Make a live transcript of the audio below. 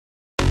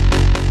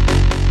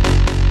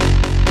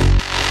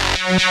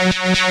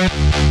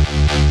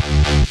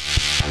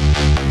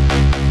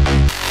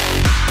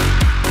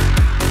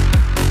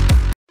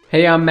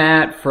Hey, I'm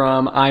Matt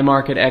from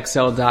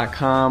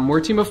iMarketXL.com. We're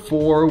a team of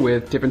 4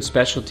 with different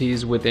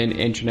specialties within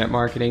internet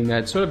marketing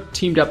that sort of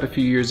teamed up a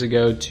few years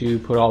ago to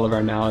put all of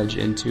our knowledge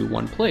into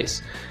one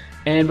place.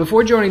 And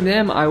before joining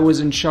them, I was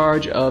in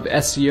charge of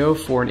SEO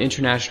for an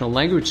international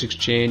language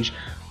exchange,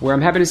 where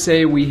I'm happy to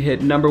say we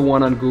hit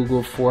 #1 on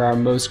Google for our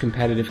most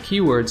competitive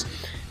keywords.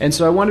 And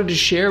so I wanted to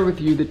share with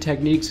you the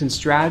techniques and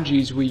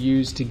strategies we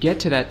use to get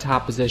to that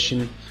top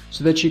position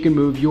so that you can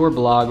move your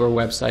blog or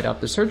website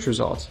up the search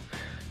results.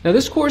 Now,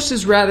 this course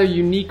is rather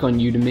unique on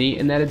Udemy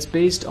in that it's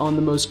based on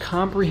the most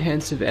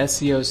comprehensive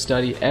SEO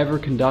study ever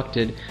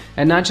conducted,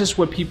 and not just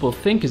what people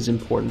think is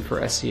important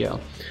for SEO.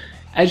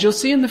 As you'll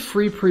see in the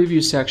free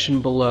preview section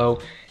below,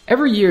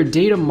 every year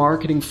data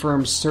marketing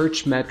firm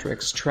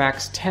Searchmetrics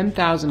tracks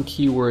 10,000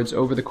 keywords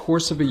over the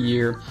course of a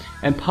year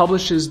and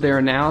publishes their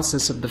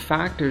analysis of the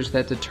factors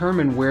that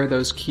determine where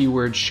those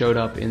keywords showed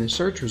up in the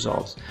search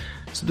results.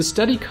 So the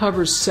study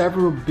covers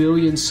several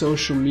billion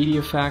social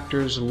media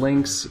factors,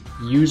 links,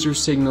 user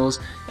signals,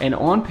 and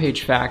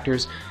on-page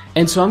factors.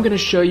 And so I'm going to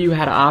show you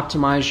how to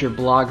optimize your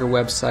blog or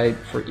website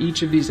for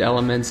each of these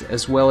elements,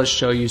 as well as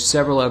show you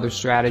several other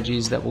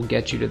strategies that will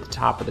get you to the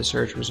top of the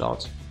search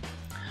results.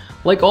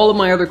 Like all of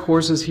my other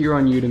courses here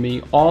on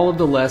Udemy, all of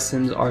the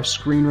lessons are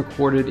screen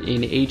recorded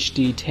in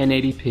HD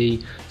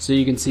 1080p, so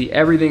you can see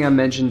everything I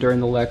mentioned during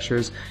the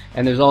lectures,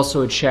 and there's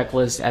also a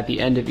checklist at the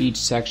end of each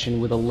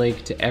section with a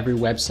link to every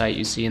website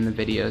you see in the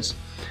videos.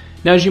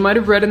 Now, as you might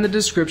have read in the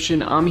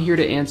description, I'm here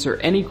to answer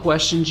any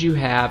questions you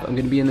have. I'm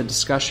going to be in the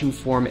discussion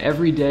forum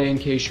every day in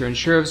case you're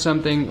unsure of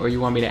something or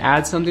you want me to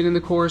add something in the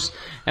course,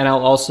 and I'll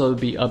also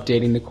be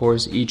updating the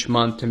course each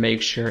month to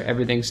make sure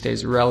everything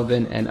stays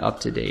relevant and up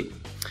to date.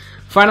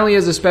 Finally,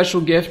 as a special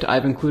gift,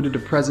 I've included a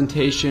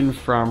presentation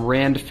from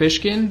Rand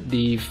Fishkin,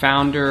 the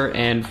founder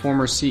and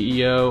former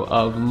CEO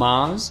of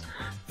Moz,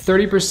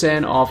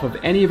 30% off of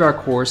any of our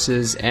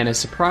courses, and a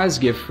surprise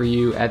gift for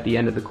you at the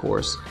end of the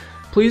course.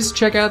 Please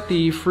check out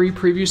the free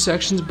preview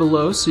sections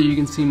below so you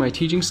can see my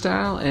teaching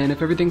style, and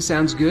if everything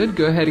sounds good,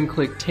 go ahead and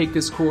click Take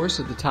This Course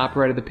at the top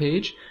right of the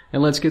page,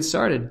 and let's get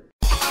started.